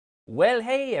Well,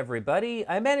 hey everybody,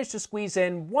 I managed to squeeze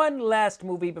in one last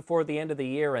movie before the end of the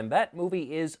year, and that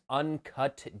movie is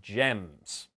Uncut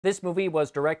Gems. This movie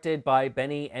was directed by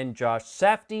Benny and Josh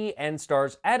Safdie and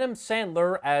stars Adam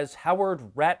Sandler as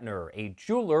Howard Ratner, a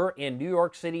jeweler in New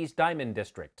York City's Diamond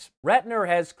District. Ratner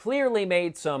has clearly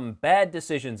made some bad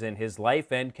decisions in his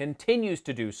life and continues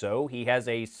to do so. He has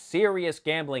a serious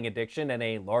gambling addiction and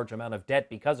a large amount of debt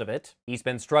because of it. He's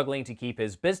been struggling to keep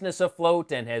his business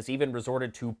afloat and has even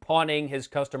resorted to pawning his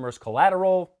customers'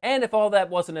 collateral. And if all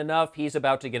that wasn't enough, he's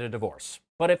about to get a divorce.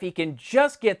 But if he can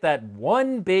just get that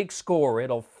one big score,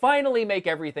 it'll finally make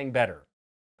everything better.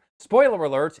 Spoiler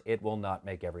alert, it will not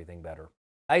make everything better.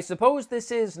 I suppose this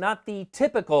is not the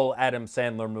typical Adam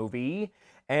Sandler movie.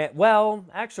 Well,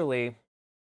 actually,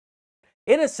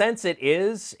 in a sense it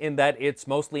is, in that it's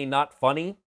mostly not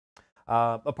funny.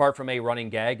 Apart from a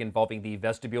running gag involving the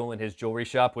vestibule in his jewelry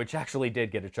shop, which actually did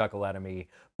get a chuckle out of me.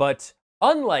 But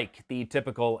unlike the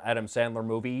typical Adam Sandler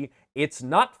movie, it's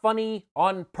not funny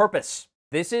on purpose.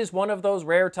 This is one of those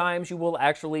rare times you will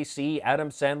actually see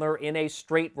Adam Sandler in a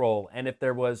straight role, and if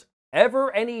there was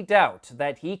ever any doubt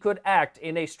that he could act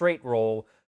in a straight role,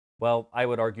 well, I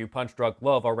would argue Punch Drunk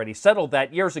Love already settled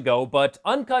that years ago, but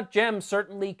Uncut Gems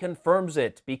certainly confirms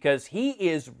it, because he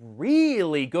is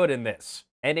really good in this.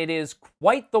 And it is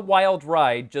quite the wild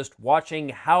ride just watching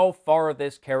how far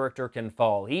this character can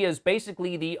fall. He is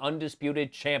basically the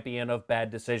undisputed champion of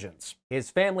bad decisions. His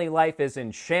family life is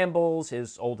in shambles,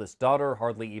 his oldest daughter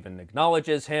hardly even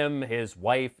acknowledges him, his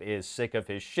wife is sick of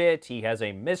his shit, he has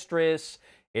a mistress.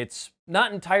 It's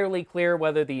not entirely clear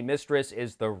whether the mistress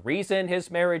is the reason his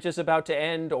marriage is about to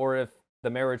end, or if the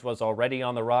marriage was already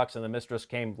on the rocks and the mistress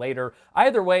came later.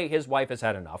 Either way, his wife has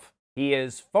had enough. He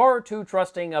is far too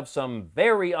trusting of some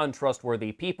very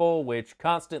untrustworthy people, which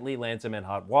constantly lands him in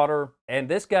hot water. And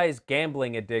this guy's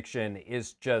gambling addiction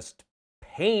is just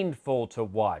painful to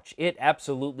watch. It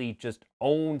absolutely just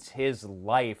owns his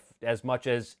life as much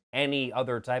as any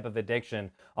other type of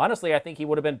addiction. Honestly, I think he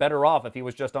would have been better off if he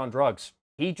was just on drugs.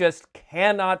 He just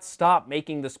cannot stop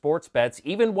making the sports bets,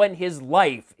 even when his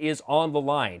life is on the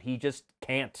line. He just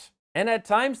can't. And at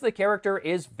times the character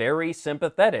is very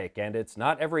sympathetic, and it's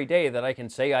not every day that I can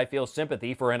say I feel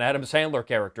sympathy for an Adam Sandler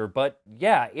character, but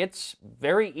yeah, it's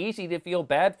very easy to feel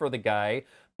bad for the guy,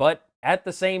 but at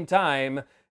the same time,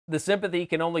 the sympathy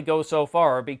can only go so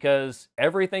far because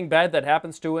everything bad that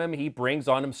happens to him, he brings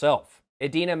on himself.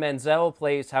 Idina Menzel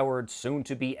plays Howard's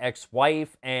soon-to-be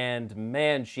ex-wife, and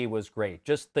man, she was great.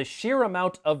 Just the sheer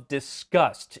amount of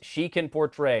disgust she can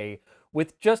portray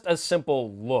with just a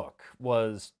simple look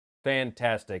was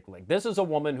fantastic. Like, this is a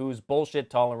woman whose bullshit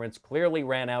tolerance clearly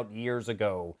ran out years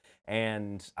ago,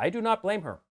 and I do not blame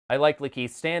her. I like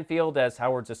Lakeith Stanfield as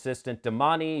Howard's assistant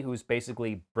Damani, who's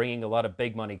basically bringing a lot of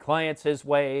big money clients his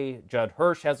way. Judd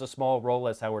Hirsch has a small role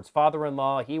as Howard's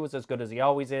father-in-law. He was as good as he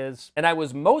always is. And I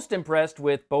was most impressed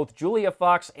with both Julia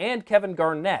Fox and Kevin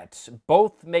Garnett,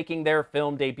 both making their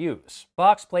film debuts.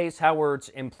 Fox plays Howard's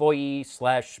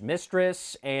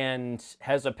employee/mistress and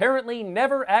has apparently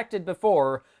never acted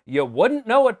before. You wouldn't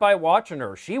know it by watching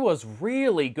her. She was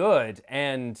really good,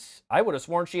 and I would have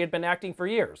sworn she had been acting for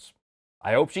years.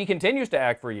 I hope she continues to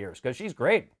act for years, because she's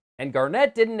great. And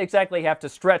Garnett didn't exactly have to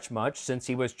stretch much, since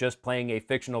he was just playing a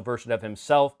fictional version of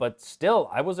himself, but still,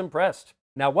 I was impressed.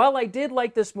 Now, while I did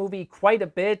like this movie quite a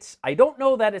bit, I don't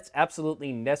know that it's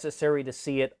absolutely necessary to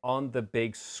see it on the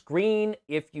big screen.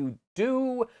 If you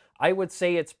do, I would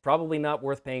say it's probably not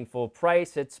worth paying full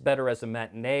price. It's better as a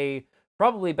matinee.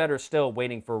 Probably better still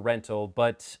waiting for rental,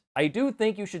 but I do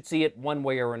think you should see it one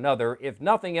way or another, if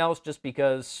nothing else just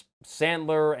because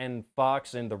Sandler and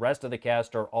Fox and the rest of the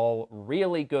cast are all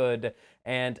really good,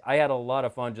 and I had a lot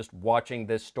of fun just watching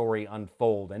this story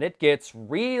unfold, and it gets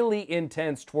really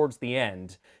intense towards the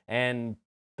end, and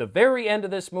the very end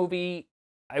of this movie,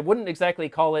 I wouldn't exactly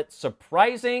call it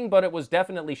surprising, but it was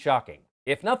definitely shocking.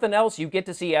 If nothing else, you get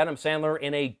to see Adam Sandler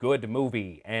in a good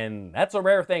movie, and that's a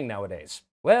rare thing nowadays.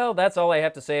 Well, that's all I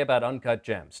have to say about Uncut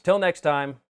Gems. Till next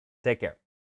time, take care.